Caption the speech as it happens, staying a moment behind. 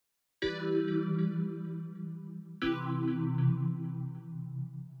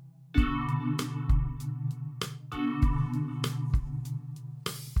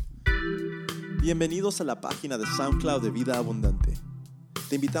Bienvenidos a la página de SoundCloud de Vida Abundante.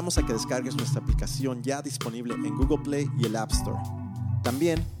 Te invitamos a que descargues nuestra aplicación ya disponible en Google Play y el App Store.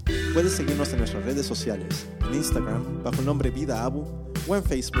 También puedes seguirnos en nuestras redes sociales, en Instagram bajo el nombre Vida Abu o en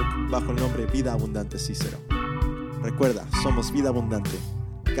Facebook bajo el nombre Vida Abundante Cícero. Recuerda, somos Vida Abundante.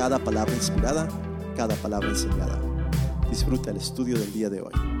 Cada palabra inspirada, cada palabra enseñada. Disfruta el estudio del día de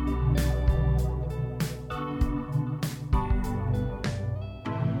hoy.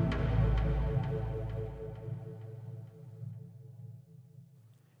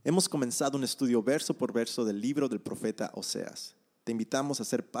 Hemos comenzado un estudio verso por verso del libro del profeta Oseas. Te invitamos a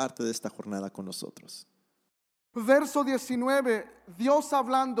ser parte de esta jornada con nosotros. Verso 19, Dios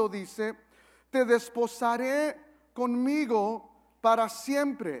hablando dice: te desposaré conmigo para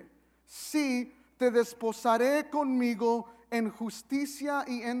siempre. Sí, te desposaré conmigo en justicia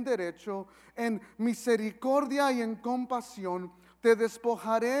y en derecho, en misericordia y en compasión. Te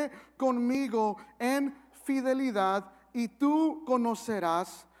despojaré conmigo en fidelidad y tú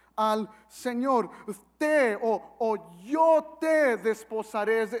conocerás al Señor. Te o yo te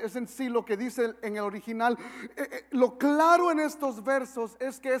desposaré, es en sí lo que dice en el original. Lo claro en estos versos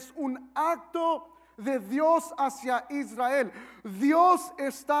es que es un acto de Dios hacia Israel. Dios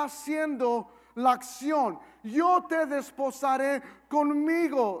está haciendo la acción. Yo te desposaré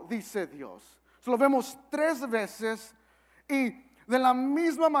conmigo, dice Dios. Lo vemos 3 veces y de la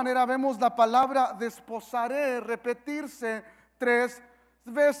misma manera vemos la palabra desposaré repetirse 3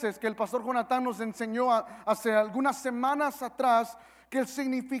 veces, que el pastor Jonathan nos enseñó hace algunas semanas atrás, que el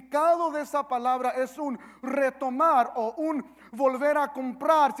significado de esa palabra es un retomar o un volver a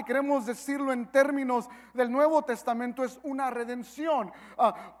comprar. Si queremos decirlo en términos del Nuevo Testamento, es una redención.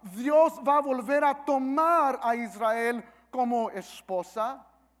 Dios va a volver a tomar a Israel como esposa,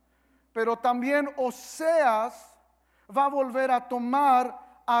 pero también Oseas va a volver a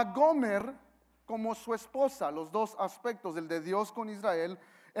tomar a Gomer como su esposa. Los 2 aspectos, el de Dios con Israel,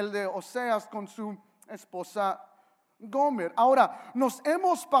 el de Oseas con su esposa Gomer. Ahora, nos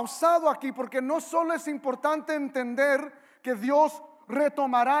hemos pausado aquí porque no solo es importante entender que Dios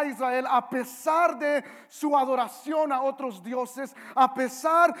retomará a Israel a pesar de su adoración a otros dioses, a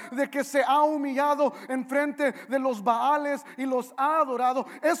pesar de que se ha humillado en frente de los Baales y los ha adorado.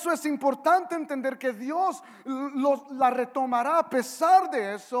 Eso es importante entender, que Dios la retomará a pesar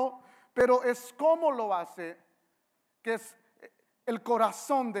de eso, pero es cómo lo hace que es el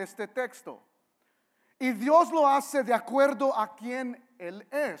corazón de este texto. Y Dios lo hace de acuerdo a quién Él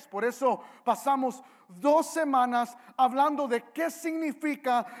es. Por eso pasamos 2 semanas hablando de qué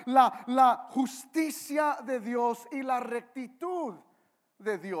significa la justicia de Dios y la rectitud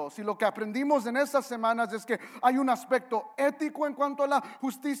de Dios. Y lo que aprendimos en estas semanas es que hay un aspecto ético en cuanto a la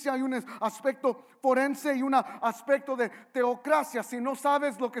justicia, hay un aspecto forense y un aspecto de teocracia. Si no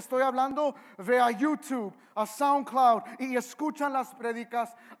sabes lo que estoy hablando, ve a YouTube, a SoundCloud y escuchan las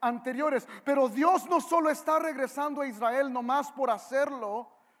prédicas anteriores. Pero Dios no solo está regresando a Israel nomás por hacerlo.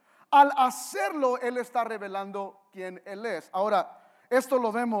 Al hacerlo, Él está revelando quién Él es. Ahora, esto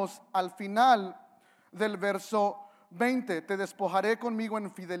lo vemos al final del verso 20. Te despojaré conmigo en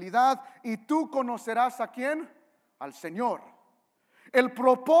fidelidad y tú conocerás a quién, al Señor. El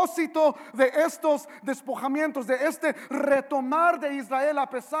propósito de estos despojamientos, de este retomar de Israel a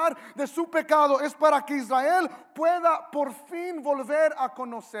pesar de su pecado, es para que Israel pueda por fin volver a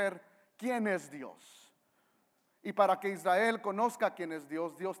conocer quién es Dios. Y para que Israel conozca quién es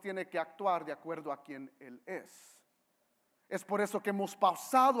Dios, Dios tiene que actuar de acuerdo a quién Él es. Es por eso que hemos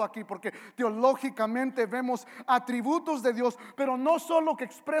pausado aquí, porque teológicamente vemos atributos de Dios, pero no solo que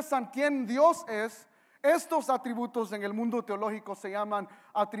expresan quién Dios es. Estos atributos en el mundo teológico se llaman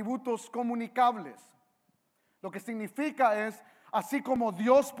atributos comunicables. Lo que significa es, así como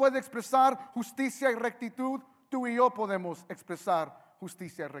Dios puede expresar justicia y rectitud, tú y yo podemos expresar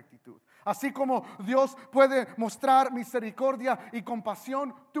justicia y rectitud. Así como Dios puede mostrar misericordia y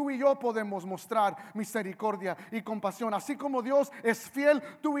compasión, tú y yo podemos mostrar misericordia y compasión. Así como Dios es fiel,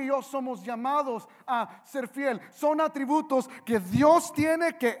 tú y yo somos llamados a ser fiel. Son atributos que Dios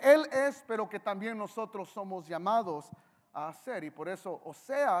tiene, que Él es, pero que también nosotros somos llamados a hacer. Y por eso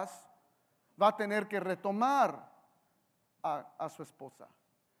Oseas va a tener que retomar a su esposa.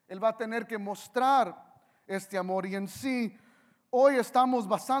 Él va a tener que mostrar este amor. Y en sí, hoy estamos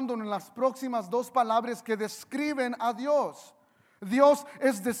basándonos en las próximas 2 palabras que describen a Dios. Dios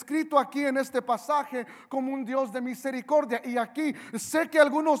es descrito aquí en este pasaje como un Dios de misericordia. Y aquí sé que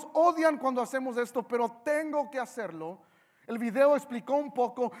algunos odian cuando hacemos esto, pero tengo que hacerlo. El video explicó un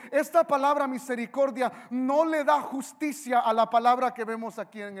poco. Esta palabra misericordia no le da justicia a la palabra que vemos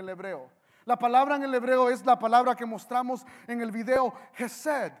aquí en el hebreo. La palabra en el hebreo es la palabra que mostramos en el video,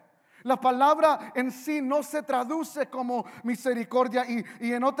 Hesed. La palabra en sí no se traduce como misericordia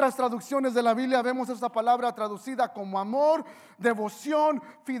y en otras traducciones de la Biblia vemos esa palabra traducida como amor, devoción,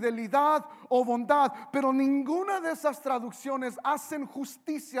 fidelidad o bondad. Pero ninguna de esas traducciones hacen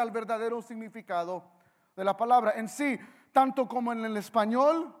justicia al verdadero significado de la palabra. En sí, tanto como en el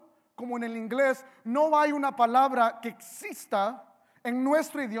español como en el inglés, no hay una palabra que exista en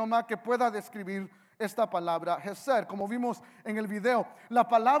nuestro idioma que pueda describir esta palabra hesed. Como vimos en el video, la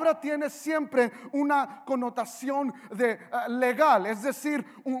palabra tiene siempre una connotación legal, es decir,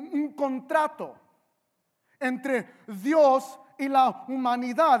 un contrato entre Dios y la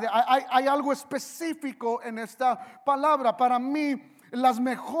humanidad. Hay algo específico en esta palabra. Para mí, las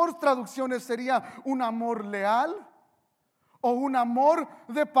mejores traducciones serían un amor leal o un amor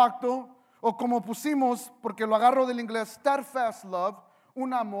de pacto, o como pusimos, porque lo agarro del inglés, steadfast love,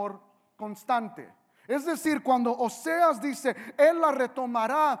 un amor constante. Es decir, cuando Oseas dice, Él la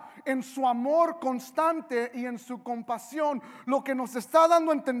retomará en su amor constante y en su compasión, lo que nos está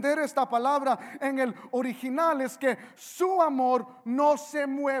dando a entender esta palabra en el original es que su amor no se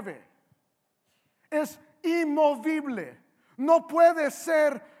mueve, es inmovible, no puede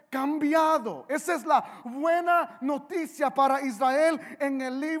ser cambiado. Esa es la buena noticia para Israel en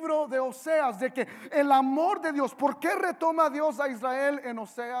el libro de Oseas, de que el amor de Dios, ¿por qué retoma Dios a Israel en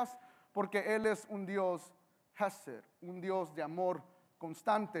Oseas? Porque Él es un Dios hesed, un Dios de amor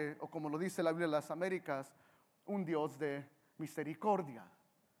constante, o como lo dice la Biblia de las Américas, un Dios de misericordia.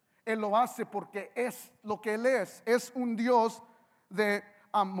 Él lo hace porque es lo que Él es un Dios de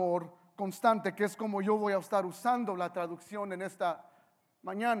amor constante, que es como yo voy a estar usando la traducción en esta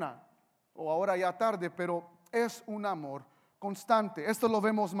mañana, o ahora ya tarde, pero es un amor constante. Esto lo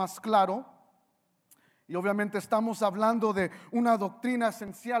vemos más claro. Y obviamente estamos hablando de una doctrina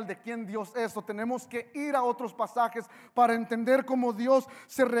esencial de quién Dios es. O tenemos que ir a otros pasajes para entender cómo Dios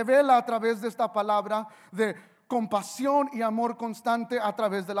se revela a través de esta palabra de compasión y amor constante a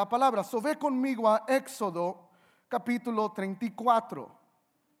través de la palabra. So ve conmigo a Éxodo capítulo 34.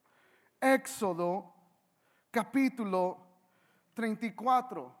 Éxodo capítulo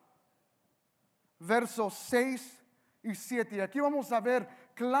 34, versos 6 y 7. Y aquí vamos a ver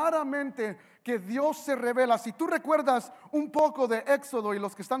claramente que Dios se revela. Si tú recuerdas un poco de Éxodo, y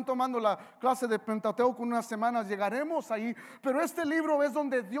los que están tomando la clase de Pentateuco en unas semanas llegaremos ahí, pero este libro es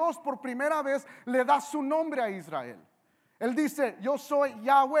donde Dios por primera vez le da su nombre a Israel. Él dice, yo soy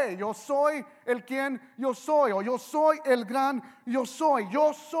Yahweh, yo soy el quien yo soy, o yo soy el gran yo soy,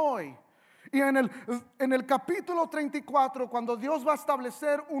 yo soy. Y en el capítulo 34, cuando Dios va a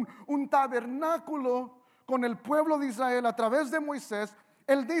establecer un tabernáculo con el pueblo de Israel a través de Moisés,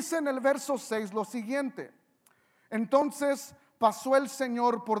 Él dice en el verso 6 lo siguiente: entonces pasó el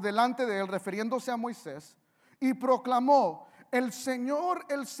Señor por delante de él, refiriéndose a Moisés, y proclamó, el Señor,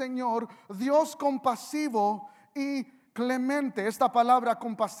 Dios compasivo y clemente. Esta palabra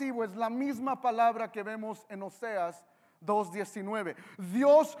compasivo es la misma palabra que vemos en Oseas 2:19.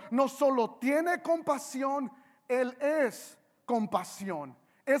 Dios no solo tiene compasión, Él es compasión.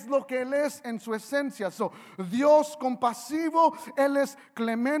 Es lo que Él es en su esencia. Dios compasivo, Él es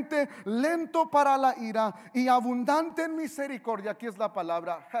clemente, lento para la ira y abundante en misericordia. Aquí es la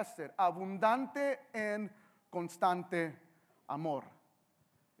palabra hesed, abundante en constante amor.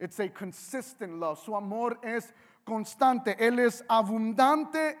 It's a consistent love. Su amor es constante. Él es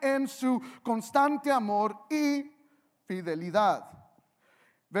abundante en su constante amor y fidelidad.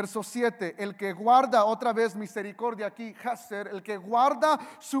 Verso 7, el que guarda, otra vez misericordia aquí, hesed, el que guarda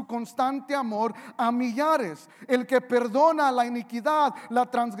su constante amor a millares, el que perdona la iniquidad, la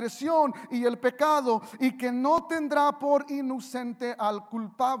transgresión y el pecado, y que no tendrá por inocente al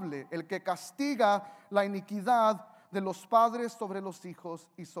culpable, el que castiga la iniquidad de los padres sobre los hijos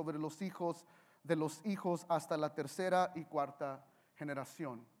y sobre los hijos de los hijos hasta la tercera y cuarta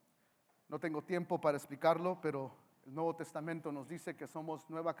generación. No tengo tiempo para explicarlo, pero el Nuevo Testamento nos dice que somos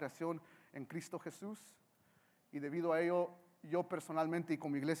nueva creación en Cristo Jesús, y debido a ello yo personalmente y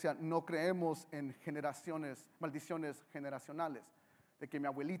como iglesia no creemos en maldiciones generacionales, de que mi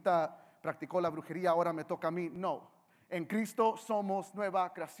abuelita practicó la brujería, ahora me toca a mí. No, en Cristo somos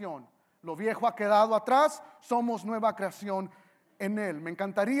nueva creación. Lo viejo ha quedado atrás, somos nueva creación en Él. Me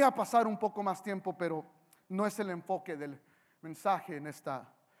encantaría pasar un poco más tiempo, pero no es el enfoque del mensaje en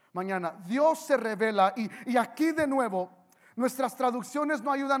esta mañana. Dios se revela, y aquí de nuevo nuestras traducciones no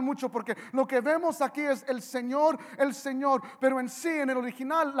ayudan mucho, porque lo que vemos aquí es el Señor, pero en sí, en el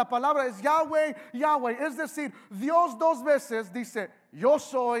original, la palabra es Yahweh, Yahweh, es decir, Dios dos veces dice yo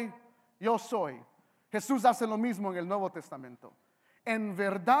soy, yo soy. Jesús hace lo mismo en el Nuevo Testamento. En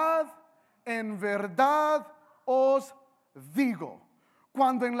verdad os digo,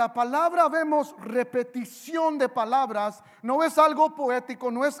 Cuando en la palabra vemos repetición de palabras, no es algo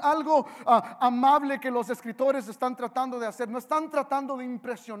poético, no es algo amable que los escritores están tratando de hacer, no están tratando de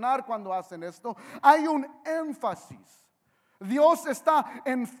impresionar cuando hacen esto. Hay un énfasis. Dios está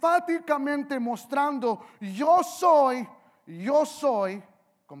enfáticamente mostrando: yo soy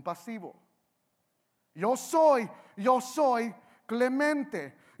compasivo. Yo soy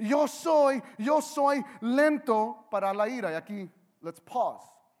clemente. Yo soy lento para la ira. Y aquí, let's pause.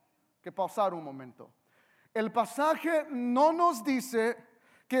 Que pausar un momento. El pasaje no nos dice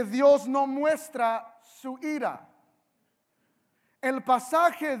que Dios no muestra su ira. El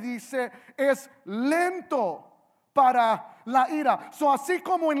pasaje dice es lento para la ira. Así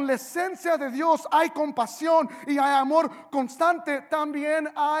como en la esencia de Dios hay compasión y hay amor constante,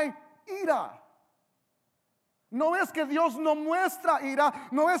 también hay ira. No es que Dios no muestra ira,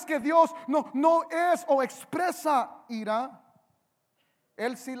 no es que Dios no es o expresa ira.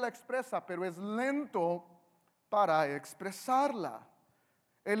 Él sí la expresa, pero es lento para expresarla.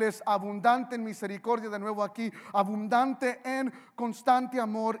 Él es abundante en misericordia, de nuevo aquí, abundante en constante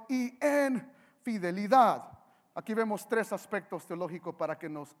amor y en fidelidad. Aquí vemos 3 aspectos teológicos para que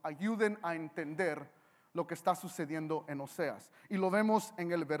nos ayuden a entender lo que está sucediendo en Oseas. Y lo vemos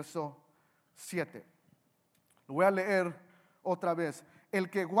en el verso 7. Lo voy a leer otra vez. El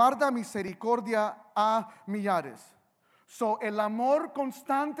que guarda misericordia a millares. El amor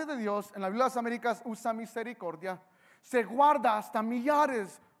constante de Dios, en la Biblia de las Américas usa misericordia, se guarda hasta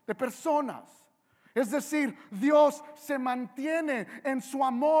millares de personas. Es decir, Dios se mantiene en su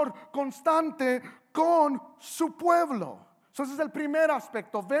amor constante con su pueblo. Ese es el primer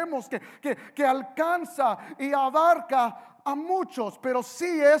aspecto. Vemos que alcanza y abarca a muchos, pero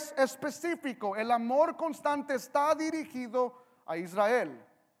sí es específico. El amor constante está dirigido a Israel,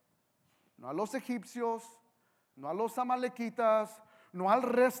 no a los egipcios, no a los amalequitas, no al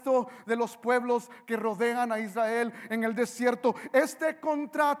resto de los pueblos que rodean a Israel en el desierto. Este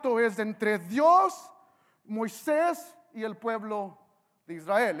contrato es entre Dios, Moisés y el pueblo de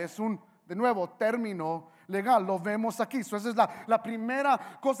Israel. Es un, de nuevo, término legal. Lo vemos aquí. Esa es la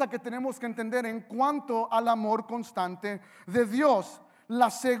primera cosa que tenemos que entender en cuanto al amor constante de Dios. La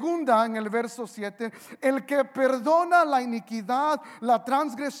segunda, en el verso 7, el que perdona la iniquidad, la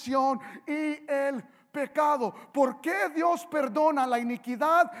transgresión y el pecado. ¿Por qué Dios perdona la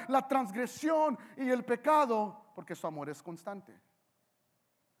iniquidad, la transgresión y el pecado? Porque su amor es constante.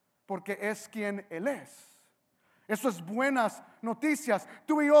 Porque es quien Él es. Eso es buenas noticias.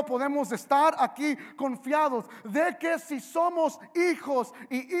 Tú y yo podemos estar aquí confiados de que si somos hijos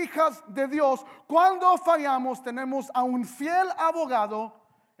y hijas de Dios, cuando fallamos tenemos a un fiel abogado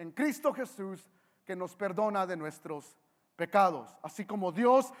en Cristo Jesús que nos perdona de nuestros pecados. Así como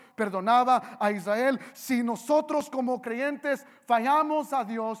Dios perdonaba a Israel, si nosotros como creyentes fallamos a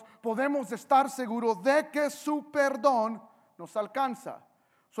Dios, podemos estar seguros de que su perdón nos alcanza.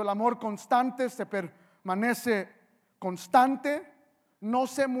 El amor constante se permanece constante, no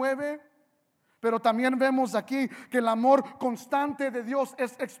se mueve. Pero también vemos aquí que el amor constante de Dios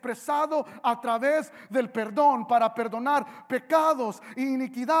es expresado a través del perdón, para perdonar pecados,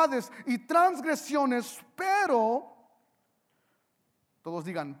 iniquidades y transgresiones. Pero, todos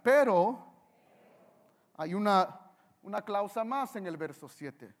digan, pero hay una cláusula más en el verso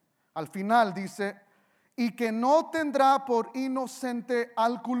 7. Al final dice: y que no tendrá por inocente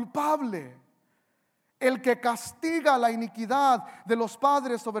al culpable. El que castiga la iniquidad de los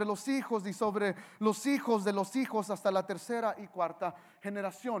padres sobre los hijos y sobre los hijos de los hijos hasta la 3ª y 4ª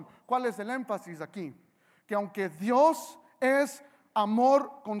generación. ¿Cuál es el énfasis aquí? Que aunque Dios es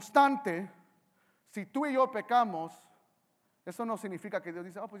amor constante, si tú y yo pecamos, eso no significa que Dios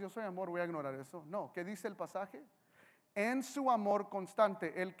dice: pues yo soy amor, voy a ignorar eso. No, ¿qué dice el pasaje? En su amor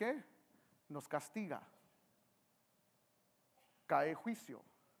constante, ¿el qué? Nos castiga. Cae juicio.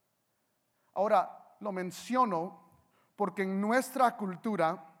 Ahora, lo menciono porque en nuestra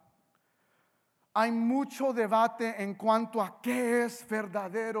cultura hay mucho debate en cuanto a qué es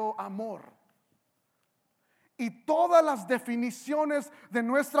verdadero amor. Y todas las definiciones de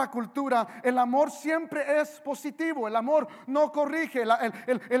nuestra cultura, el amor siempre es positivo. El amor no corrige.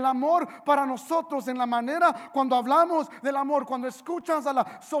 El amor para nosotros, en la manera cuando hablamos del amor, cuando escuchas a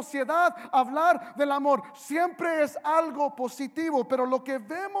la sociedad hablar del amor, siempre es algo positivo. Pero lo que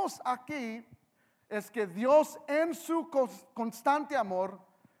vemos aquí es que Dios en su constante amor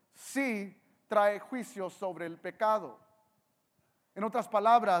sí trae juicio sobre el pecado. En otras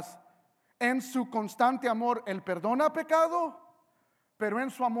palabras, en su constante amor Él perdona pecado, pero en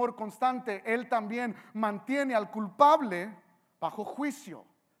su amor constante Él también mantiene al culpable bajo juicio.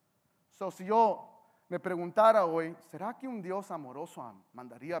 Si yo me preguntara hoy, ¿será que un Dios amoroso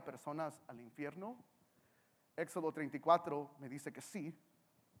mandaría a personas al infierno? Éxodo 34 me dice que sí.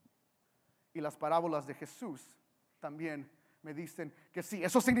 Y las parábolas de Jesús también me dicen que sí.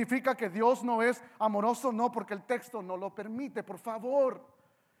 ¿Eso significa que Dios no es amoroso? No, porque el texto no lo permite. Por favor,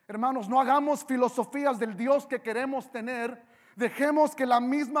 hermanos, no hagamos filosofías del Dios que queremos tener. Dejemos que la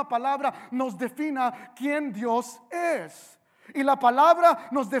misma palabra nos defina quién Dios es. Y la palabra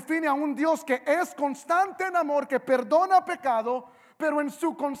nos define a un Dios que es constante en amor, que perdona pecado, pero en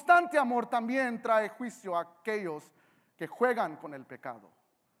su constante amor también trae juicio a aquellos que juegan con el pecado,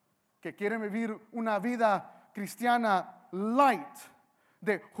 que quieren vivir una vida cristiana light,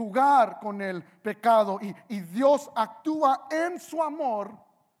 de jugar con el pecado, y Dios actúa en su amor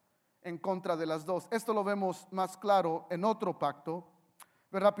en contra de las dos. Esto lo vemos más claro en otro pacto.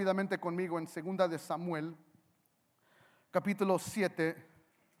 Ve rápidamente conmigo en 2 de Samuel, capítulo 7,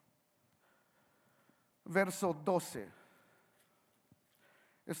 verso 12.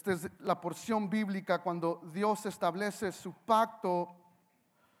 Esta es la porción bíblica cuando Dios establece su pacto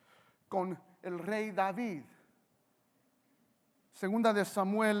con el rey David. 2 de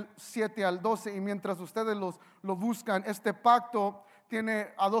Samuel 7 al 12. Y mientras ustedes lo buscan, este pacto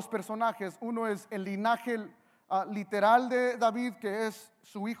tiene a dos personajes. Uno es el linaje literal de David, que es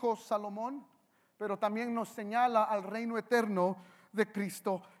su hijo Salomón, pero también nos señala al reino eterno de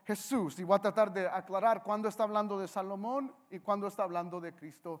Cristo Jesús. Y voy a tratar de aclarar cuándo está hablando de Salomón y cuándo está hablando de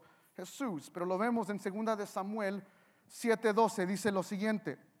Cristo Jesús. Pero lo vemos en 2 de Samuel 7:12. Dice lo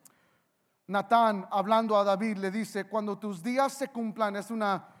siguiente: Natán, hablando a David, le dice: cuando tus días se cumplan, es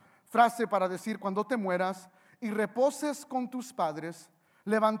una frase para decir cuando te mueras, y reposes con tus padres,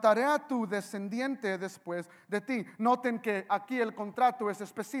 levantaré a tu descendiente después de ti. Noten que aquí el contrato es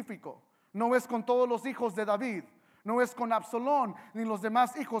específico. No es con todos los hijos de David, no es con Absalón ni los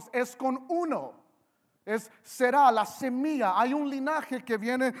demás hijos, es con uno. Será la semilla. Hay un linaje que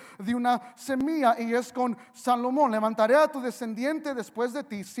viene de una semilla y es con Salomón. Levantaré a tu descendiente después de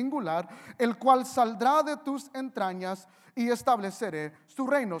ti, singular, el cual saldrá de tus entrañas, y estableceré su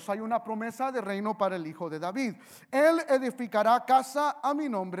reino. Hay una promesa de reino para el hijo de David. Él edificará casa a mi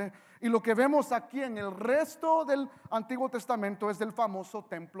nombre. Y lo que vemos aquí en el resto del Antiguo Testamento es del famoso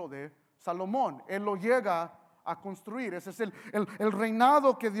templo de Salomón. Él lo llega a construir. Ese es el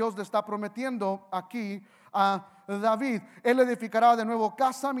reinado que Dios le está prometiendo aquí a David. Él edificará de nuevo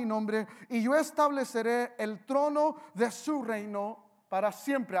casa a mi nombre, y yo estableceré el trono de su reino para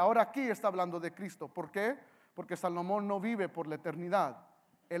siempre. Ahora aquí está hablando de Cristo. ¿Por qué? Porque Salomón no vive por la eternidad.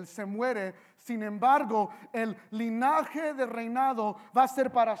 Él se muere. Sin embargo, el linaje de reinado va a ser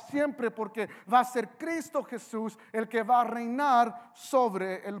para siempre, porque va a ser Cristo Jesús el que va a reinar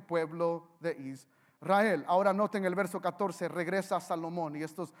sobre el pueblo de Israel. Ahora noten el verso 14, regresa a Salomón, y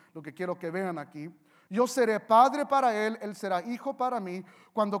esto es lo que quiero que vean aquí. Yo seré padre para él, él será hijo para mí.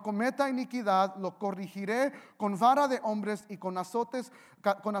 Cuando cometa iniquidad, lo corregiré con vara de hombres y con azotes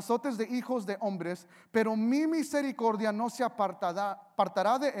de hijos de hombres. Pero mi misericordia no se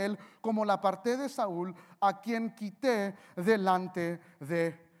apartará de él, como la aparté de Saúl, a quien quité delante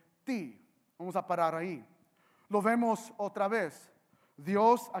de ti. Vamos a parar ahí. Lo vemos otra vez.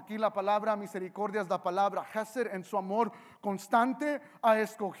 Dios, aquí la palabra misericordia es la palabra Hesed, en su amor constante ha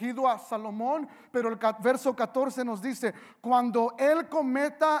escogido a Salomón. Pero el verso 14 nos dice: cuando él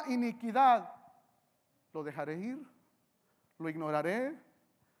cometa iniquidad, ¿lo dejaré ir? ¿Lo ignoraré?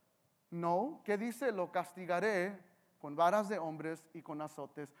 No. ¿Qué dice? Lo castigaré con varas de hombres y con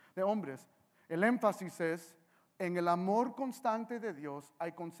azotes de hombres. El énfasis es: en el amor constante de Dios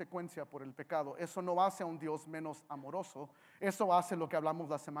hay consecuencia por el pecado. Eso no hace a un Dios menos amoroso. Eso hace lo que hablamos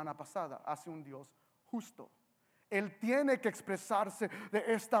la semana pasada. Hace un Dios justo. Él tiene que expresarse de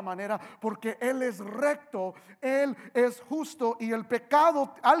esta manera porque Él es recto, Él es justo, y el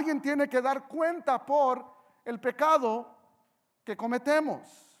pecado, alguien tiene que dar cuenta por el pecado que cometemos.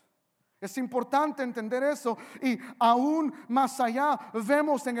 Es importante entender eso. Y aún más allá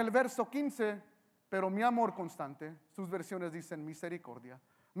vemos en el verso 15: pero mi amor constante, sus versiones dicen misericordia,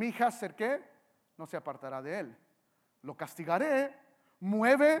 mi Hesed, ¿qué? No se apartará de él. Lo castigaré.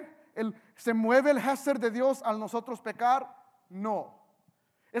 ¿Se mueve el Hesed de Dios al nosotros pecar? No.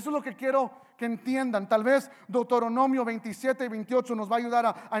 Eso es lo que quiero que entiendan. Tal vez Deuteronomio 27 y 28 nos va a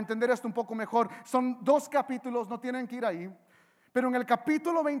ayudar a entender esto un poco mejor. Son 2 capítulos, no tienen que ir ahí. Pero en el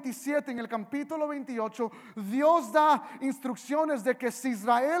capítulo 27, en el capítulo 28, Dios da instrucciones de que si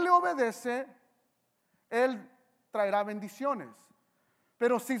Israel le obedece, Él traerá bendiciones.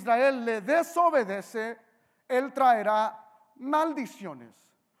 Pero si Israel le desobedece, Él traerá maldiciones.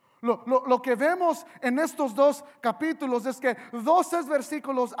 Lo que vemos en estos dos capítulos es que 12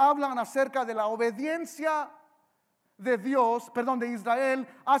 versículos hablan acerca de la obediencia de de Israel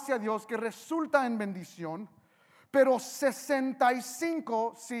hacia Dios, que resulta en bendición. Pero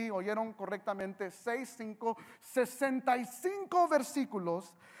 65, sí, oyeron correctamente, 65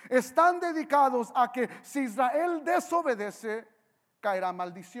 versículos están dedicados a que si Israel desobedece, caerá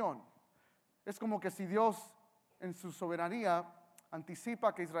maldición. Es como que si Dios en su soberanía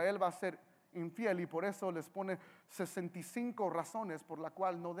anticipa que Israel va a ser infiel y por eso les pone 65 razones por las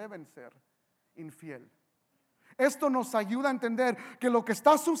cuales no deben ser infiel. Esto nos ayuda a entender que lo que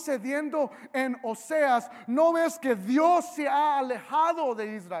está sucediendo en Oseas no es que Dios se ha alejado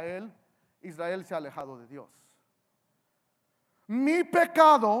de Israel, Israel se ha alejado de Dios. Mi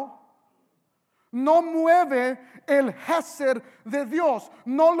pecado no mueve el Hesed de Dios,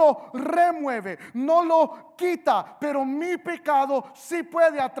 no lo remueve, no lo quita, pero mi pecado sí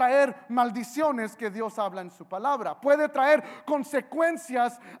puede atraer maldiciones que Dios habla en su palabra, puede traer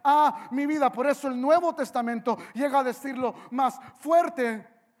consecuencias a mi vida. Por eso el Nuevo Testamento llega a decirlo más fuerte: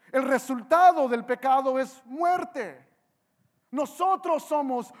 el resultado del pecado es muerte. Nosotros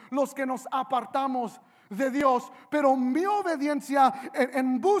somos los que nos apartamos de Dios, pero mi obediencia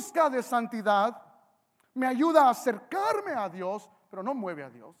en busca de santidad me ayuda a acercarme a Dios, pero no mueve a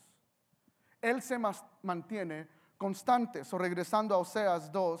Dios. Él se mantiene constante. Regresando a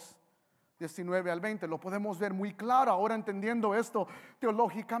Oseas 2, 19 al 20, lo podemos ver muy claro ahora entendiendo esto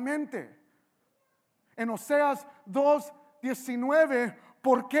teológicamente. En Oseas 2, 19,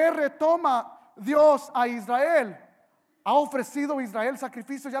 ¿por qué retoma Dios a Israel? ¿Ha ofrecido Israel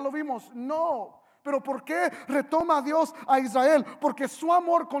sacrificios? Ya lo vimos. No. Pero ¿por qué retoma a Dios a Israel? Porque su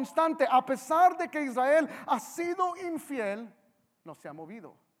amor constante, a pesar de que Israel ha sido infiel, no se ha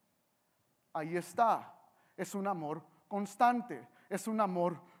movido. Ahí está. Es un amor constante. Es un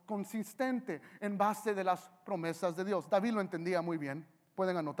amor consistente en base de las promesas de Dios. David lo entendía muy bien.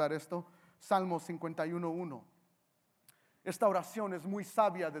 Pueden anotar esto. Salmo 51:1. Esta oración es muy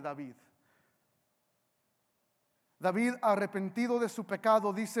sabia de David. David, arrepentido de su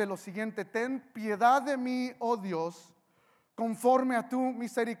pecado, dice lo siguiente: ten piedad de mí, oh Dios, conforme a tu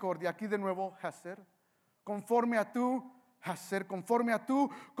misericordia. Aquí de nuevo Hesed. Conforme a tu Hesed, conforme a tu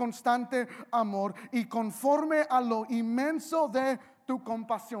constante amor y conforme a lo inmenso de tu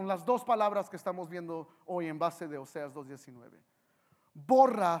compasión. Las dos palabras que estamos viendo hoy en base de Oseas 2:19.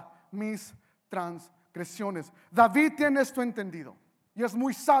 Borra mis transgresiones. David tiene esto entendido y es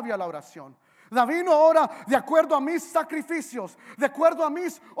muy sabia la oración. David no ora de acuerdo a mis sacrificios, de acuerdo a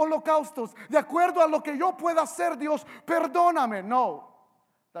mis holocaustos, de acuerdo a lo que yo pueda hacer. Dios, perdóname. No,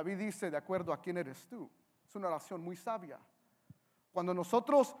 David dice de acuerdo a quién eres tú. Es una oración muy sabia. Cuando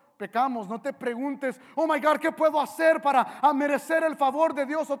nosotros pecamos, no te preguntes: oh my God, ¿qué puedo hacer para merecer el favor de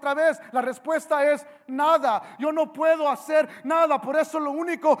Dios otra vez? La respuesta es nada. Yo no puedo hacer nada. Por eso lo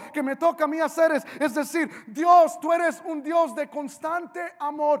único que me toca a mí hacer es decir: Dios, tú eres un Dios de constante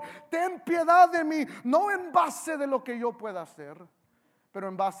amor. Ten piedad de mí, no en base de lo que yo pueda hacer, pero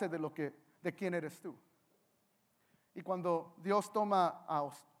en base de quién eres tú. Y cuando Dios toma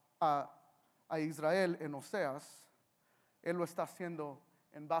a Israel en Oseas, Él lo está haciendo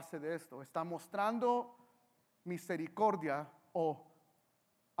en base de esto. Está mostrando misericordia o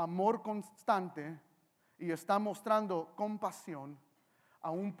amor constante y está mostrando compasión a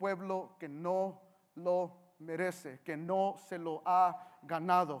un pueblo que no lo merece, que no se lo ha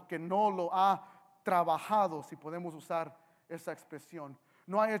ganado, que no lo ha trabajado, si podemos usar esa expresión.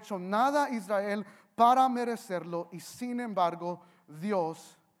 No ha hecho nada Israel para merecerlo y sin embargo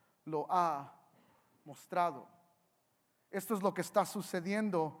Dios lo ha mostrado. Esto es lo que está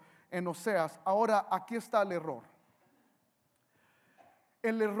sucediendo en Oseas. Ahora, aquí está el error.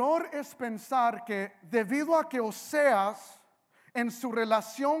 El error es pensar que debido a que Oseas, en su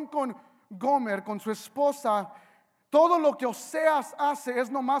relación con Gomer, con su esposa, todo lo que Oseas hace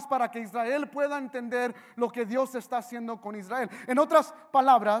es nomás para que Israel pueda entender lo que Dios está haciendo con Israel. En otras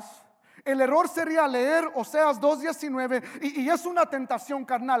palabras, el error sería leer Oseas 2:19 y es una tentación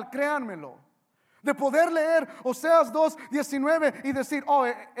carnal, créanmelo. De poder leer Oseas 2:19 y decir: oh,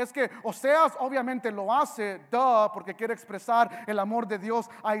 es que Oseas obviamente lo hace, porque quiere expresar el amor de Dios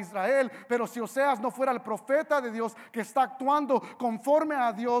a Israel. Pero si Oseas no fuera el profeta de Dios que está actuando conforme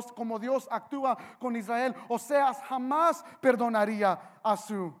a Dios, como Dios actúa con Israel, Oseas jamás perdonaría a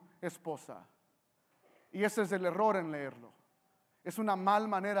su esposa. Y ese es el error en leerlo. Es una mal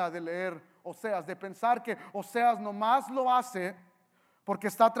manera de leer Oseas, de pensar que Oseas nomás lo hace porque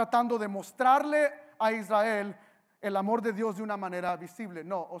está tratando de mostrarle a Israel el amor de Dios de una manera visible.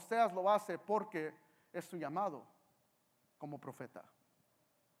 No, Oseas lo hace porque es su llamado como profeta.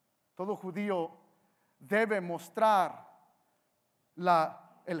 Todo judío debe mostrar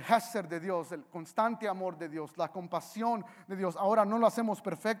el hesed de Dios, el constante amor de Dios, la compasión de Dios. Ahora no lo hacemos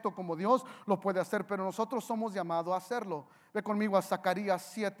perfecto como Dios lo puede hacer, pero nosotros somos llamados a hacerlo. Ve conmigo a Zacarías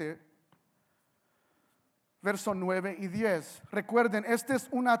 7, verso 9 y 10. Recuerden, este es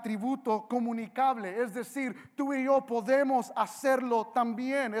un atributo comunicable, es decir, tú y yo podemos hacerlo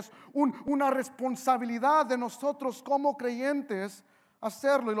también. Es una responsabilidad de nosotros como creyentes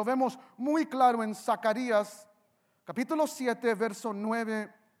hacerlo, y lo vemos muy claro en Zacarías capítulo 7, verso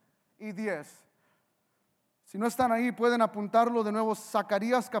 9 y 10. Si no están ahí, pueden apuntarlo de nuevo.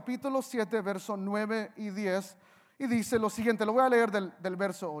 Zacarías capítulo 7, verso 9 y 10. Y dice lo siguiente, lo voy a leer del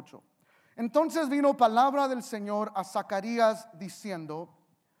verso 8. Entonces vino palabra del Señor a Zacarías diciendo: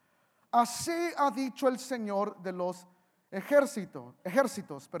 así ha dicho el Señor de los ejércitos,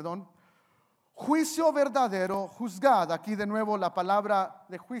 juicio verdadero, juzgad. Aquí de nuevo la palabra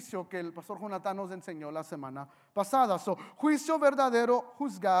de juicio que el pastor Jonathan nos enseñó la semana pasada. Juicio verdadero,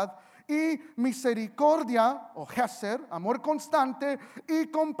 juzgad, y misericordia o hesed, amor constante, y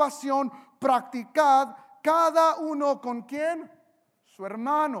compasión, practicad cada uno con ¿quién? Su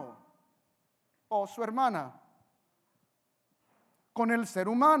hermano o su hermana, con el ser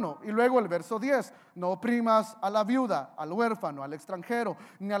humano. Y luego el verso 10: no oprimas a la viuda, al huérfano, al extranjero,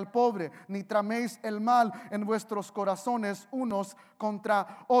 ni al pobre, ni traméis el mal en vuestros corazones unos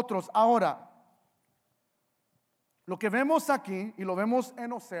contra otros. Ahora, lo que vemos aquí, y lo vemos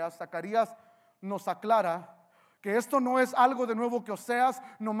en Oseas, Zacarías nos aclara que esto no es algo de nuevo que Oseas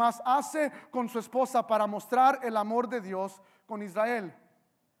nomás hace con su esposa para mostrar el amor de Dios con Israel.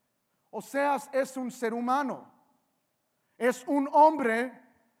 Oseas es un ser humano. Es un hombre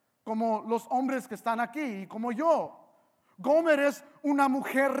como los hombres que están aquí y como yo. Gomer es una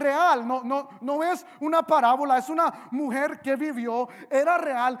mujer real, no es una parábola, es una mujer que vivió, era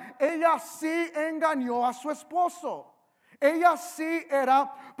real. Ella sí engañó a su esposo. Ella sí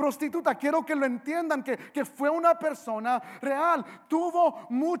era prostituta. Quiero que lo entiendan, que fue una persona real. Tuvo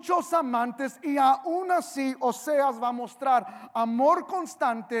muchos amantes y aún así Oseas va a mostrar amor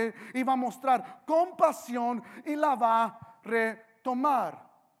constante y va a mostrar compasión y la va a retomar.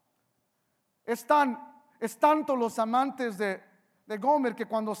 Es tanto los amantes de Gomer que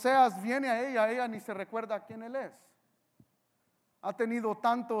cuando Oseas viene a ella ni se recuerda quién él es. Ha tenido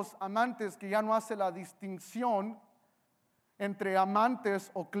tantos amantes que ya no hace la distinción entre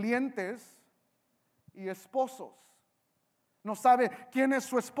amantes o clientes y esposos. No sabe quién es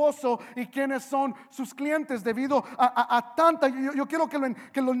su esposo y quiénes son sus clientes debido a tanta. Yo quiero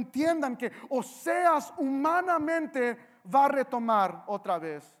que lo entiendan, que Oseas humanamente va a retomar otra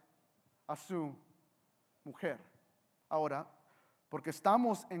vez a su mujer. Ahora, porque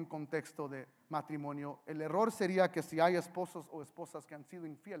estamos en contexto de matrimonio, el error sería que si hay esposos o esposas que han sido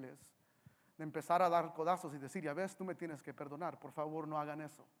infieles, de empezar a dar codazos y decir: ya ves, tú me tienes que perdonar, por favor no hagan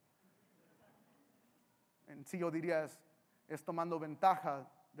eso. En sí yo diría es tomando ventaja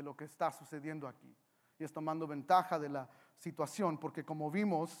de lo que está sucediendo aquí, y es tomando ventaja de la situación, porque como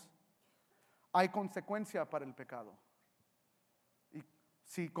vimos, hay consecuencia para el pecado. Y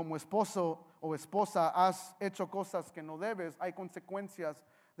si como esposo o esposa has hecho cosas que no debes, hay consecuencias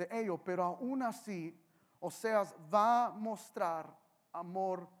de ello. Pero aún así, Oseas va a mostrar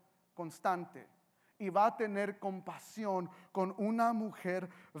amor constante y va a tener compasión con una mujer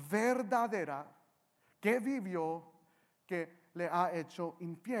verdadera que vivió, que le ha hecho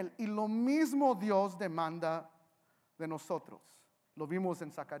infiel. Y lo mismo Dios demanda de nosotros. Lo vimos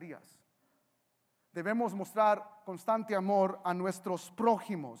en Zacarías. Debemos mostrar constante amor a nuestros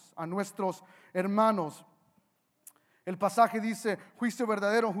prójimos, a nuestros hermanos. El pasaje dice: juicio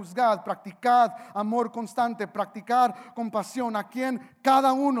verdadero, juzgad, practicad amor constante, practicar compasión. ¿A quién?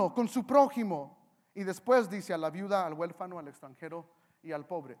 Cada uno con su prójimo. Y después dice: a la viuda, al huérfano, al extranjero y al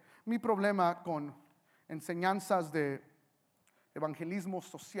pobre. Mi problema con enseñanzas de evangelismo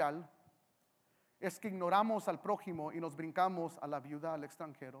social es que ignoramos al prójimo y nos brincamos a la viuda, al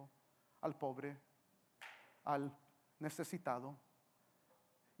extranjero, al pobre, al necesitado.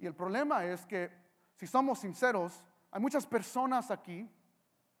 Y el problema es que, si somos sinceros, hay muchas personas aquí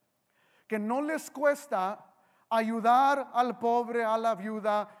que no les cuesta ayudar al pobre, a la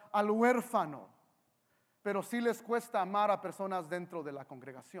viuda, al huérfano, pero sí les cuesta amar a personas dentro de la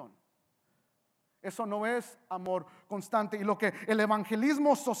congregación. Eso no es amor constante. Y lo que el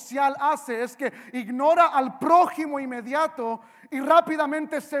evangelismo social hace es que ignora al prójimo inmediato y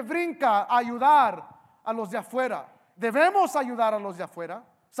rápidamente se brinca a ayudar a los de afuera. Debemos ayudar a los de afuera.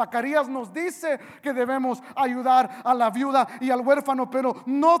 Zacarías nos dice que debemos ayudar a la viuda y al huérfano, pero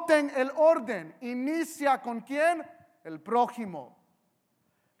noten el orden. Inicia con ¿quién? El prójimo.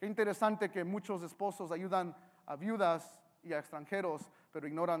 Qué interesante que muchos esposos ayudan a viudas y a extranjeros, pero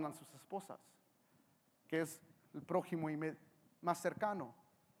ignoran a sus esposas, que es el prójimo más cercano,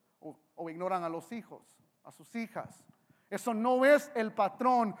 o ignoran a los hijos, a sus hijas. Eso no es el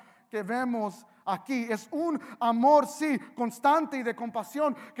patrón que vemos aquí. Es un amor, sí, constante y de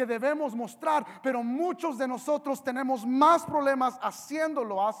compasión que debemos mostrar, pero muchos de nosotros tenemos más problemas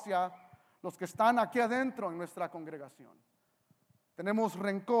haciéndolo hacia los que están aquí adentro en nuestra congregación. Tenemos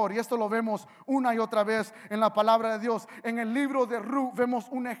rencor, y esto lo vemos una y otra vez en la palabra de Dios. En el libro de Ruth vemos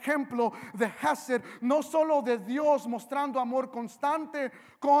un ejemplo de Hesed, no solo de Dios mostrando amor constante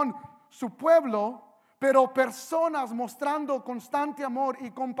con su pueblo, pero personas mostrando constante amor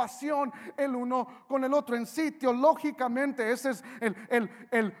y compasión el uno con el otro. En sí, teológicamente, esa es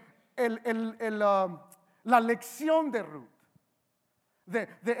la lección de Ruth. De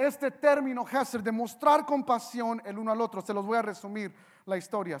este término Hesed, de mostrar compasión el uno al otro. Se los voy a resumir la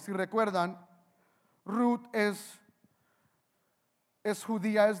historia. Si recuerdan, Ruth es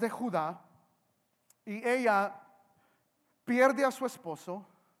judía, es de Judá, y ella pierde a su esposo,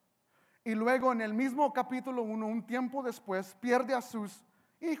 y luego en el mismo capítulo 1, un tiempo después, pierde a sus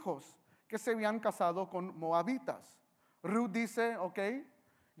hijos que se habían casado con moabitas. Ruth dice, ok,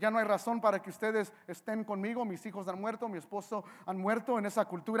 ya no hay razón para que ustedes estén conmigo. Mis hijos han muerto, mi esposo han muerto. En esa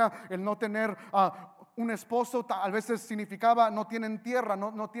cultura el no tener un esposo a veces significaba no tienen tierra,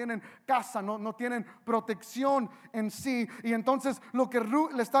 no tienen casa, no tienen protección en sí. Y entonces lo que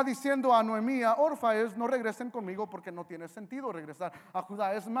Ruth le está diciendo a Noemí, a Orfa, es: no regresen conmigo porque no tiene sentido regresar a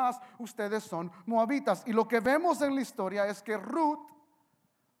Judá. Es más, ustedes son moabitas. Y lo que vemos en la historia es que Ruth,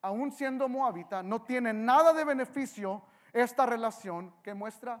 aún siendo moabita, no tiene nada de beneficio esta relación que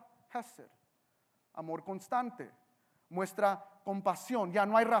muestra Hesed, amor constante, muestra compasión. Ya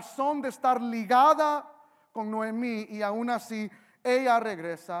no hay razón de estar ligada con Noemí, y aún así ella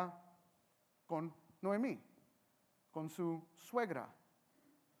regresa con Noemí, con su suegra.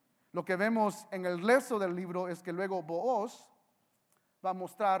 Lo que vemos en el resto del libro es que luego Booz va a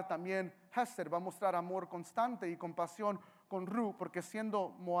mostrar también Hesed, va a mostrar amor constante y compasión con Ruth, porque siendo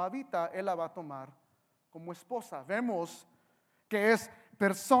moabita, él la va a tomar como esposa. Vemos que es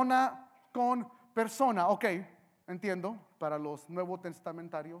persona con persona. Ok, entiendo, para los nuevos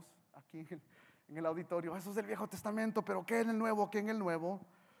testamentarios aquí en el auditorio, eso es del Viejo Testamento, pero ¿qué en el Nuevo? ¿Qué en el Nuevo?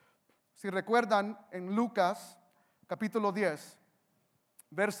 Si recuerdan, en Lucas capítulo 10,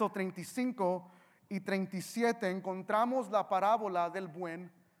 verso 35 y 37, encontramos la parábola del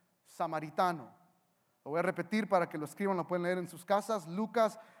buen samaritano. Lo voy a repetir para que lo escriban, lo pueden leer en sus casas.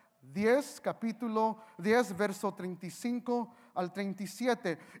 Lucas 10, capítulo 10, verso 35 al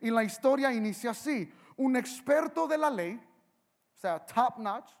 37. Y la historia inicia así: un experto de la ley, o sea, top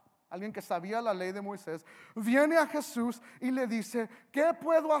notch, alguien que sabía la ley de Moisés, viene a Jesús y le dice: ¿qué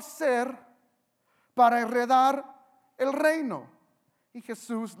puedo hacer para heredar el reino? Y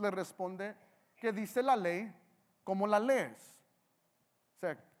Jesús le responde: ¿qué dice la ley? ¿Cómo la lees? O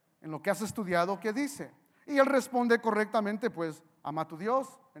sea, en lo que has estudiado, ¿qué dice? Y él responde correctamente, pues: ama a tu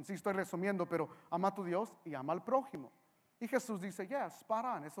Dios. En sí estoy resumiendo, pero ama a tu Dios y ama al prójimo. Y Jesús dice: yes, spot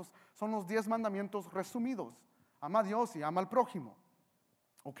on. Esos son los 10 mandamientos resumidos. Ama a Dios y ama al prójimo.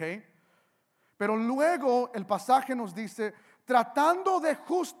 Ok. Pero luego el pasaje nos dice, tratando de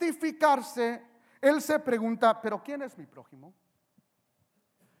justificarse, él se pregunta: ¿pero quién es mi prójimo?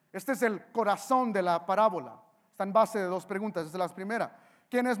 Este es el corazón de la parábola. Está en base de 2 preguntas. Esta es la primera: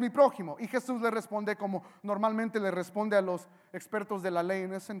 ¿quién es mi prójimo? Y Jesús le responde como normalmente le responde a los expertos de la ley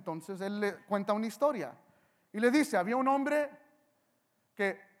en ese entonces. Él le cuenta una historia y le dice: había un hombre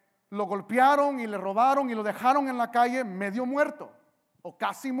que lo golpearon y le robaron y lo dejaron en la calle medio muerto o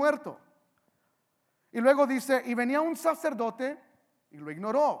casi muerto. Y luego dice: y venía un sacerdote y lo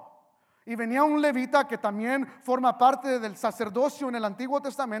ignoró. Y venía un levita que también forma parte del sacerdocio en el Antiguo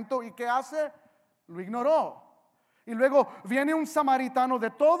Testamento, y ¿qué hace? Lo ignoró. Y luego viene un samaritano.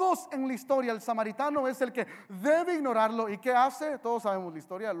 De todos en la historia, el samaritano es el que debe ignorarlo. ¿Y qué hace? Todos sabemos la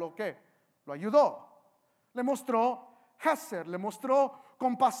historia. ¿Lo qué? Lo ayudó. Le mostró Hesed, le mostró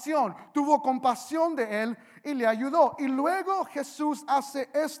compasión. Tuvo compasión de él y le ayudó. Y luego Jesús hace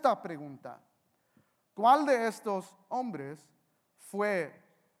esta pregunta: ¿cuál de estos hombres fue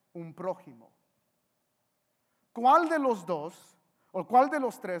un prójimo? ¿Cuál de los dos, o cuál de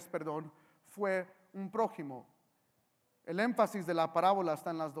los 3, perdón, fue un prójimo? El énfasis de la parábola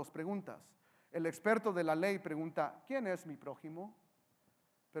está en las 2 preguntas. El experto de la ley pregunta: ¿quién es mi prójimo?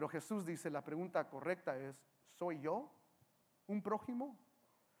 Pero Jesús dice: la pregunta correcta es: ¿soy yo un prójimo?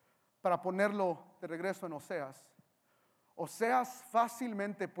 Para ponerlo de regreso en Oseas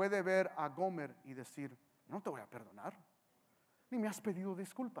fácilmente puede ver a Gomer y decir: no te voy a perdonar. ni me has pedido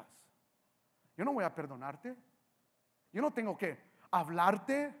disculpas. Yo no voy a perdonarte. Yo no tengo que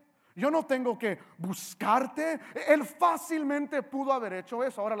hablarte. Yo no tengo que buscarte. Él fácilmente pudo haber hecho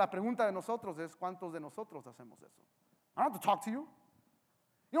eso. Ahora la pregunta de nosotros es: ¿cuántos de nosotros hacemos eso? I don't have to talk to you.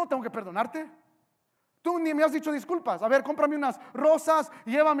 Yo no tengo que perdonarte. Tú ni me has dicho disculpas. A ver, cómprame unas rosas,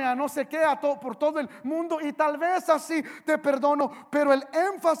 llévame a no sé qué, por todo el mundo, y tal vez así te perdono. Pero el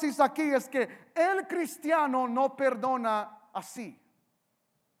énfasis aquí es que el cristiano no perdona así.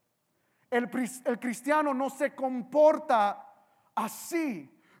 El cristiano no se comporta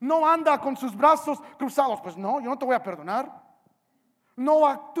así. No anda con sus brazos cruzados. Pues no, yo no te voy a perdonar. No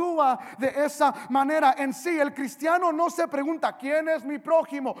actúa de esa manera. En sí, el cristiano no se pregunta: ¿quién es mi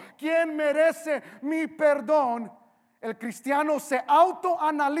prójimo? ¿Quién merece mi perdón? El cristiano se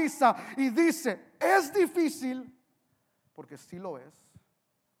autoanaliza y dice: es difícil, porque sí lo es.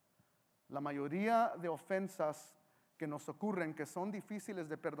 La mayoría de ofensas que nos ocurren, que son difíciles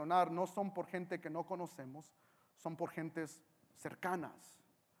de perdonar, no son por gente que no conocemos, son por gentes cercanas.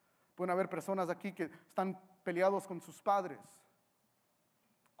 Pueden haber personas aquí que están peleados con sus padres,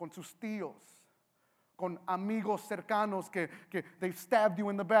 con sus tíos, con amigos cercanos que they stabbed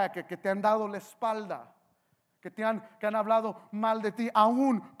you in the back, que te han dado la espalda, que han hablado mal de ti,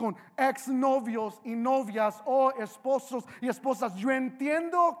 aún con exnovios y novias o esposos y esposas. Yo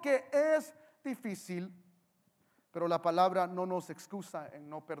entiendo que es difícil, pero la palabra no nos excusa en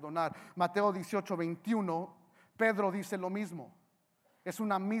no perdonar. Mateo 18:21, Pedro dice lo mismo. Es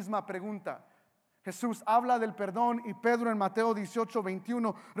una misma pregunta. Jesús habla del perdón y Pedro en Mateo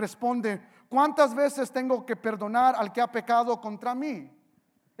 18:21 responde: ¿cuántas veces tengo que perdonar al que ha pecado contra mí?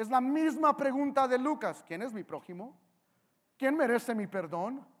 Es la misma pregunta de Lucas: ¿quién es mi prójimo? ¿Quién merece mi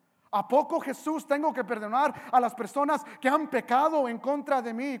perdón? ¿A poco, Jesús, tengo que perdonar a las personas que han pecado en contra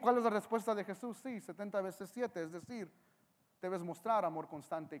de mí? ¿Cuál es la respuesta de Jesús? Sí, 70 veces 7, es decir, debes mostrar amor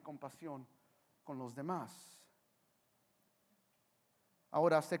constante y compasión con los demás.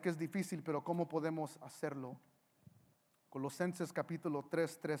 Ahora, sé que es difícil, pero ¿cómo podemos hacerlo? Colosenses capítulo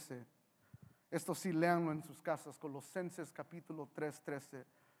 3:13. Esto sí, léanlo en sus casas. Colosenses capítulo 3:13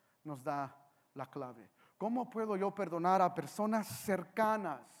 nos da la clave. ¿Cómo puedo yo perdonar a personas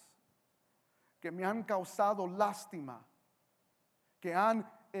cercanas que me han causado lástima, que han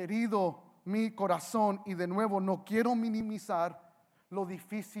herido mi corazón? Y de nuevo, no quiero minimizar lo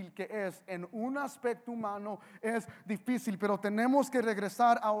difícil que es. En un aspecto humano es difícil, pero tenemos que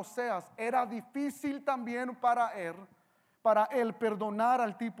regresar a Oseas. Era difícil también para él perdonar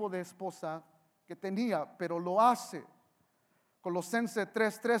al tipo de esposa que tenía, pero lo hace. Colosenses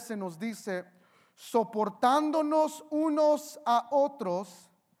 3:13 nos dice: soportándonos unos a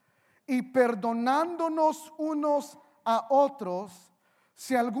otros y perdonándonos unos a otros,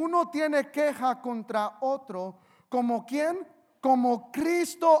 si alguno tiene queja contra otro, como quien, como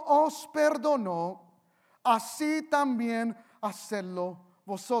Cristo os perdonó, así también hacedlo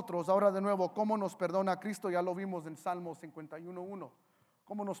vosotros. Ahora de nuevo, ¿cómo nos perdona Cristo? Ya lo vimos en Salmo 51:1.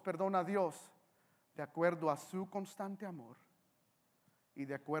 ¿Cómo nos perdona Dios? De acuerdo a su constante amor y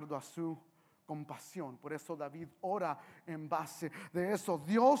de acuerdo a su compasión. Por eso David ora en base de eso.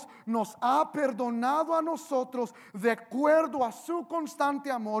 Dios nos ha perdonado a nosotros de acuerdo a su constante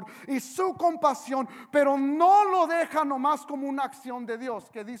amor y su compasión, pero no lo deja nomás como una acción de Dios,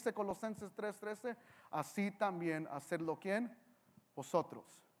 que dice Colosenses 3:13, así también hacerlo ¿quién? Vosotros.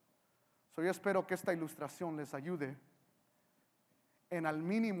 Yo espero que esta ilustración les ayude en al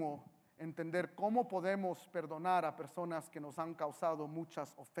mínimo entender cómo podemos perdonar a personas que nos han causado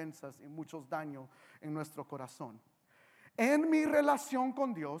muchas ofensas y muchos daños en nuestro corazón. En mi relación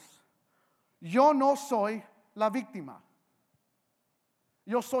con Dios, yo no soy la víctima.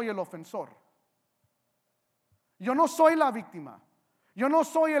 Yo soy el ofensor. Yo no soy la víctima. Yo no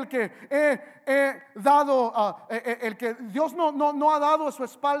soy el que he dado, el que Dios no ha dado su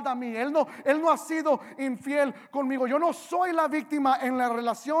espalda a mí. Él no ha sido infiel conmigo. Yo no soy la víctima en la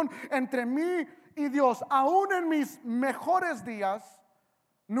relación entre mí y Dios. Aún en mis mejores días,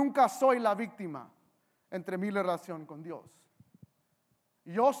 nunca soy la víctima entre mi relación con Dios.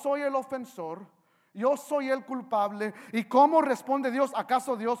 Yo soy el ofensor. Yo soy el culpable. ¿Y cómo responde Dios?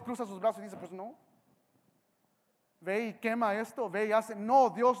 ¿Acaso Dios cruza sus brazos y dice, pues no? Ve y quema esto, ve y hace.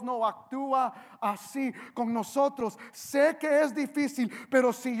 No, Dios no actúa así con nosotros. Sé que es difícil,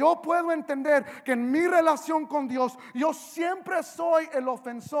 pero si yo puedo entender que en mi relación con Dios yo siempre soy el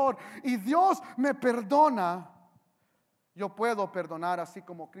ofensor y Dios me perdona, yo puedo perdonar así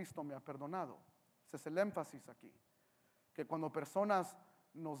como Cristo me ha perdonado. Ese es el énfasis aquí. Que cuando personas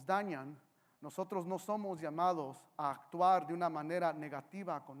nos dañan, nosotros no somos llamados a actuar de una manera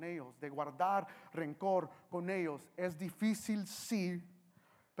negativa con ellos, de guardar rencor con ellos. Es difícil, sí,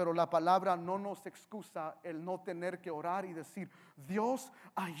 pero la palabra no nos excusa el no tener que orar y decir: Dios,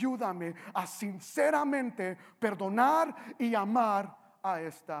 ayúdame a sinceramente perdonar y amar a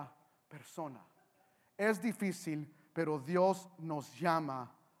esta persona. Es difícil, pero Dios nos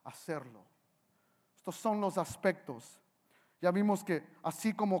llama a hacerlo. Estos son los aspectos. Ya vimos que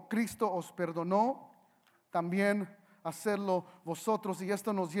así como Cristo os perdonó, también hacerlo vosotros. Y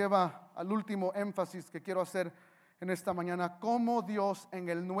esto nos lleva al último énfasis que quiero hacer en esta mañana: cómo Dios en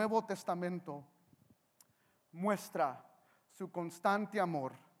el Nuevo Testamento muestra su constante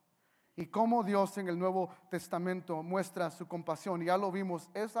amor, y cómo Dios en el Nuevo Testamento muestra su compasión. Ya lo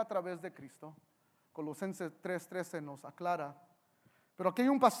vimos, es a través de Cristo. Colosenses 3:13 nos aclara. Pero aquí hay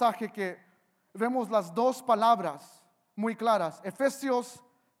un pasaje que vemos las dos palabras muy claras. Efesios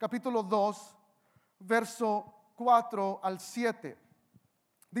capítulo 2, verso 4 al 7.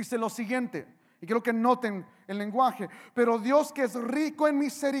 Dice lo siguiente, y quiero que noten el lenguaje: pero Dios, que es rico en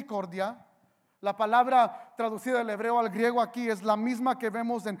misericordia. La palabra traducida del hebreo al griego aquí es la misma que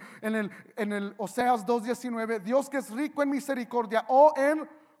vemos en el Oseas 2:19. Dios, que es rico en misericordia o en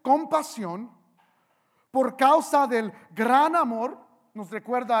compasión, por causa del gran amor. Nos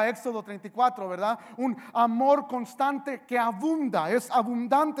recuerda a Éxodo 34, ¿verdad? Un amor constante que abunda, es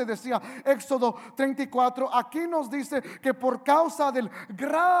abundante, decía Éxodo 34. Aquí nos dice que por causa del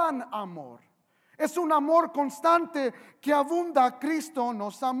gran amor, es un amor constante que abunda, Cristo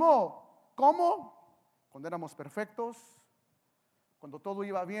nos amó. ¿Cómo? Cuando éramos perfectos, cuando todo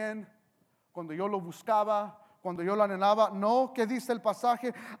iba bien, cuando yo lo buscaba, cuando yo lo anhelaba. No, ¿qué dice el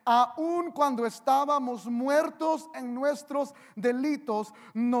pasaje? Aun cuando estábamos muertos en nuestros delitos,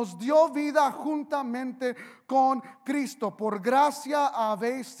 nos dio vida juntamente con Cristo. Por gracia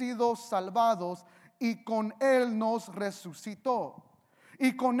habéis sido salvados, y con Él nos resucitó.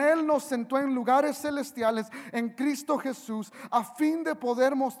 Y con Él nos sentó en lugares celestiales en Cristo Jesús, a fin de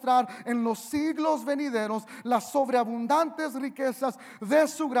poder mostrar en los siglos venideros las sobreabundantes riquezas de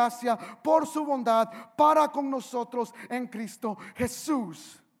su gracia por su bondad para con nosotros en Cristo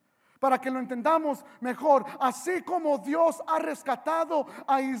Jesús. Para que lo entendamos mejor, así como Dios ha rescatado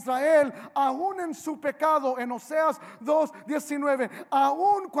a Israel aún en su pecado, en Oseas 2:19,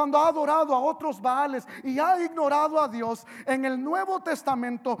 aún cuando ha adorado a otros baales y ha ignorado a Dios, en el Nuevo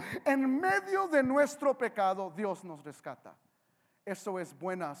Testamento, en medio de nuestro pecado, Dios nos rescata. Eso es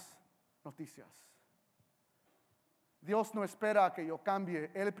buenas noticias. Dios no espera a que yo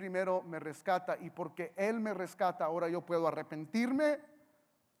cambie, Él primero me rescata, y porque Él me rescata, ahora yo puedo arrepentirme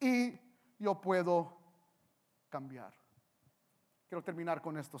y yo puedo cambiar. Quiero terminar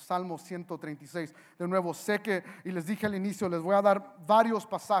con esto. Salmo 136. De nuevo, sé que, y les dije al inicio, les voy a dar varios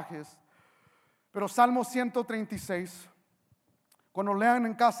pasajes, pero Salmo 136, cuando lean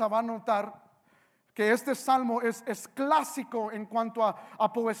en casa van a notar que este salmo es clásico en cuanto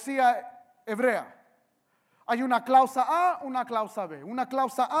a poesía hebrea. Hay una clausa A, una clausa B, una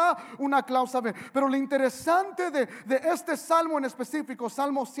clausa A, una clausa B. Pero lo interesante de este salmo en específico,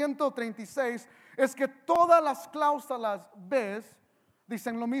 Salmo 136, es que todas las cláusulas B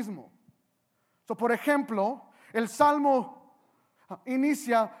dicen lo mismo. Por ejemplo, el salmo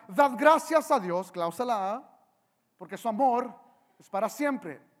inicia: dad gracias a Dios, cláusula A, porque su amor es para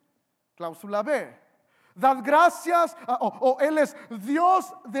siempre. Cláusula B: dad gracias, o Él es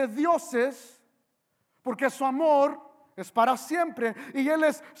Dios de dioses, porque su amor es para siempre. Y Él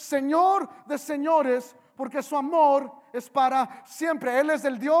es Señor de señores, porque su amor es para siempre. Él es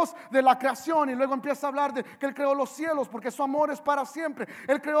el Dios de la creación, y luego empieza a hablar de que Él creó los cielos, porque su amor es para siempre.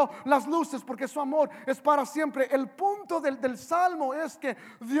 Él creó las luces, porque su amor es para siempre. El punto del salmo es que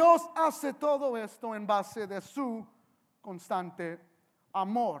Dios hace todo esto en base de su constante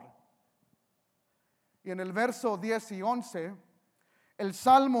amor. Y en el verso 10 y 11, el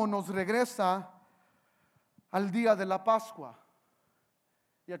salmo nos regresa al día de la Pascua.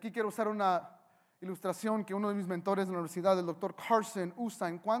 Y aquí quiero usar una ilustración que uno de mis mentores de la universidad, el doctor Carson, usa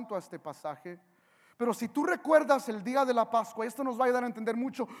en cuanto a este pasaje. Pero si tú recuerdas el día de la Pascua, esto nos va a ayudar a entender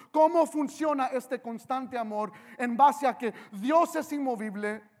mucho cómo funciona este constante amor, en base a que Dios es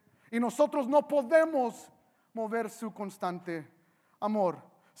inmovible y nosotros no podemos mover su constante amor.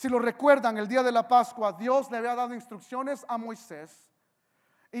 Si lo recuerdan, el día de la Pascua, Dios le había dado instrucciones a Moisés,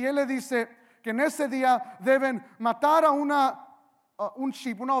 y Él le dice que en ese día deben matar a un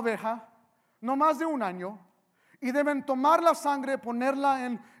sheep, una oveja, no más de 1 año, y deben tomar la sangre, ponerla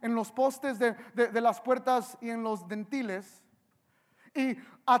en los postes de las puertas y en los dinteles, y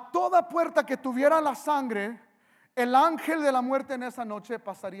a toda puerta que tuviera la sangre, El ángel de la muerte en esa noche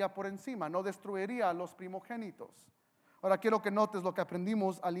pasaría por encima, no destruiría a los primogénitos. Ahora quiero que notes lo que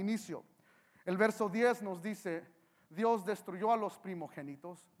aprendimos al inicio. El verso 10 nos dice: Dios destruyó a los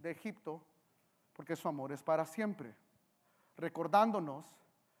primogénitos de Egipto porque su amor es para siempre, recordándonos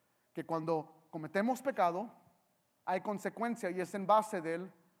que cuando cometemos pecado hay consecuencia, y es en base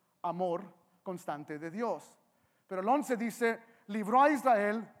del amor constante de Dios. Pero el 11 dice: libró a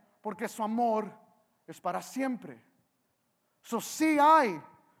Israel porque su amor es para siempre. Sí hay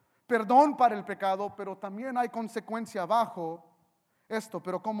perdón para el pecado, pero también hay consecuencia bajo esto.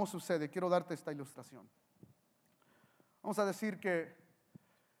 Pero ¿cómo sucede? Quiero darte esta ilustración. Vamos a decir que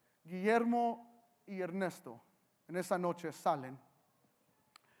Guillermo y Ernesto en esa noche salen,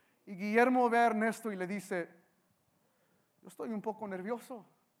 y Guillermo ve a Ernesto y le dice: yo estoy un poco nervioso.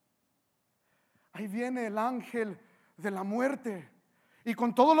 Ahí viene el ángel de la muerte. Y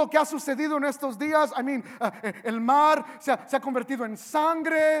con todo lo que ha sucedido en estos días, el mar se ha convertido en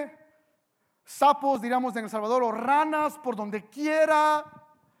sangre, sapos, diríamos en El Salvador, o ranas por donde quiera.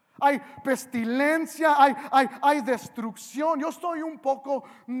 Hay pestilencia, hay destrucción. Yo estoy un poco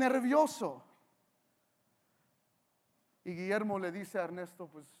nervioso. Y Guillermo le dice a Ernesto: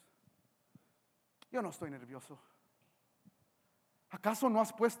 pues yo no estoy nervioso. ¿Acaso no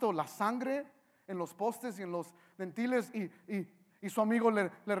has puesto la sangre en los postes y en los dentiles? Y su amigo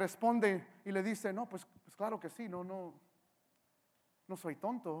le responde y le dice: no, pues claro que sí, no soy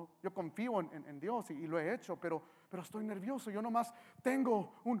tonto, yo confío en Dios y lo he hecho, pero estoy nervioso, yo nomás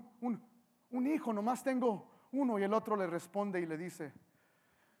tengo un hijo, nomás tengo uno. Y el otro le responde y le dice: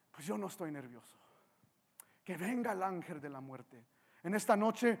 pues yo no estoy nervioso, que venga el ángel de la muerte, en esta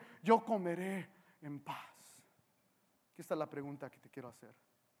noche yo comeré en paz. Aquí está la pregunta que te quiero hacer.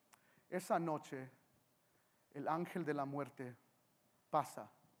 Esa noche el ángel de la muerte pasa.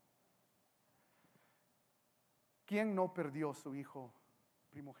 ¿Quién no perdió su hijo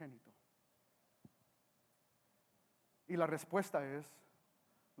primogénito? Y la respuesta es: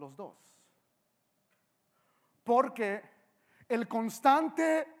 los dos. Porque el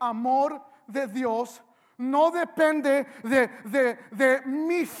constante amor de Dios no depende de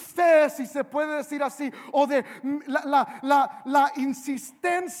mi fe, si se puede decir así, o de la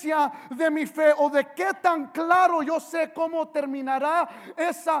insistencia de mi fe, o de qué tan claro yo sé cómo terminará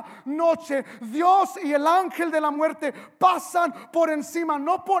esa noche. Dios y el ángel de la muerte pasan por encima,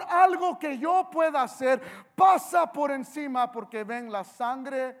 no por algo que yo pueda hacer, pasa por encima porque ven la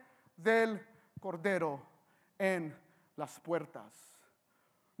sangre del Cordero en las puertas.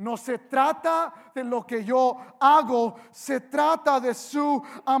 No se trata de lo que yo hago, se trata de su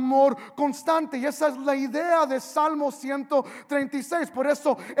amor constante. Y esa es la idea de Salmo 136. Por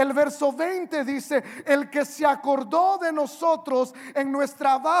eso el verso 20 dice: el que se acordó de nosotros en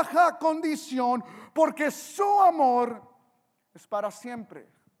nuestra baja condición, porque su amor es para siempre.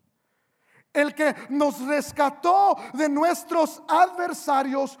 El que nos rescató de nuestros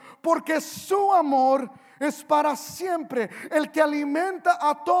adversarios, porque su amor es para siempre. El que alimenta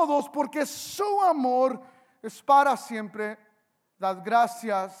a todos, porque su amor es para siempre. Dad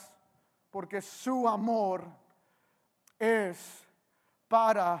gracias, porque su amor es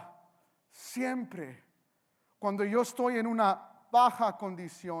para siempre. Cuando yo estoy en una baja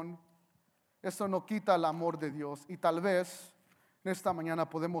condición, eso no quita el amor de Dios. Y tal vez en esta mañana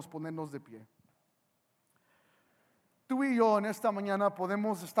podemos ponernos de pie. Tú y yo en esta mañana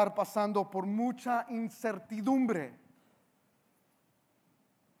podemos estar pasando por mucha incertidumbre.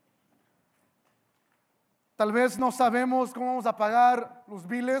 Tal vez no sabemos cómo vamos a pagar los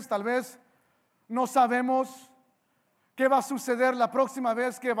biles, tal vez no sabemos qué va a suceder la próxima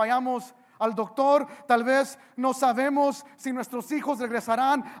vez que vayamos al doctor, tal vez no sabemos si nuestros hijos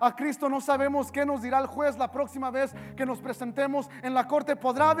regresarán a Cristo, no sabemos qué nos dirá el juez la próxima vez que nos presentemos en la corte.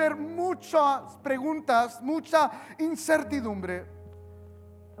 Podrá haber muchas preguntas, mucha incertidumbre,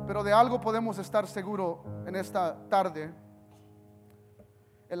 pero de algo podemos estar seguros en esta tarde: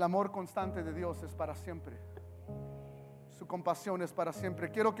 el amor constante de Dios es para siempre, su compasión es para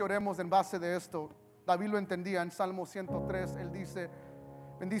siempre. Quiero que oremos en base de esto. David lo entendía en Salmo 103, él dice: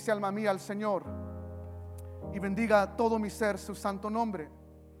 bendice alma mía al Señor y bendiga todo mi ser su santo nombre.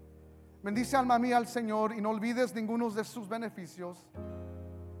 Bendice alma mía al Señor y no olvides ninguno de sus beneficios.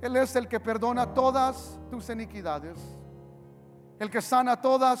 Él es el que perdona todas tus iniquidades, el que sana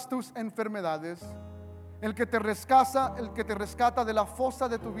todas tus enfermedades, el que te rescata de la fosa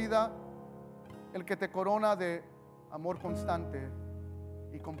de tu vida, el que te corona de amor constante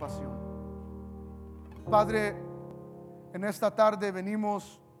y compasión. Padre, en esta tarde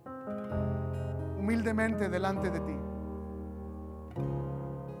venimos humildemente delante de ti.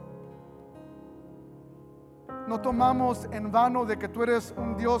 no tomamos en vano de que tú eres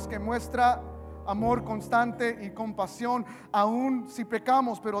un Dios que muestra amor constante y compasión, aun si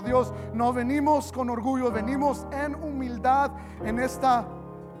pecamos. Pero Dios, no venimos con orgullo, venimos en humildad en esta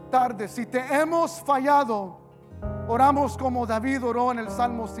tarde. Si te hemos fallado, oramos como David oró en el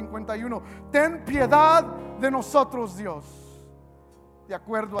Salmo 51. Ten piedad de nosotros, Dios, de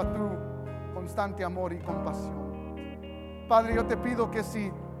acuerdo a tu constante amor y compasión. Padre, yo te pido que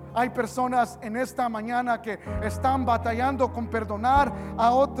si hay personas en esta mañana que están batallando con perdonar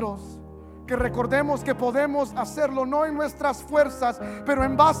a otros, que recordemos que podemos hacerlo no en nuestras fuerzas, pero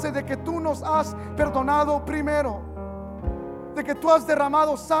en base de que tú nos has perdonado primero, de que tú has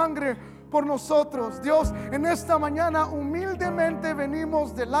derramado sangre por nosotros. Dios, en esta mañana humildemente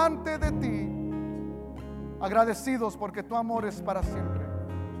venimos delante de ti, agradecidos porque tu amor es para siempre,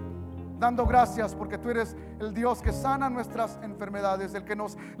 dando gracias porque tú eres el Dios que sana nuestras enfermedades, el que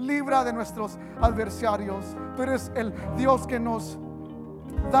nos libra de nuestros adversarios. Tú eres el Dios que nos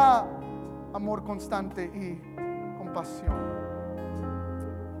da amor constante y compasión.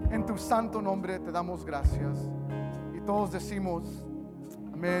 En tu santo nombre te damos gracias. Y todos decimos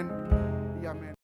amén y amén.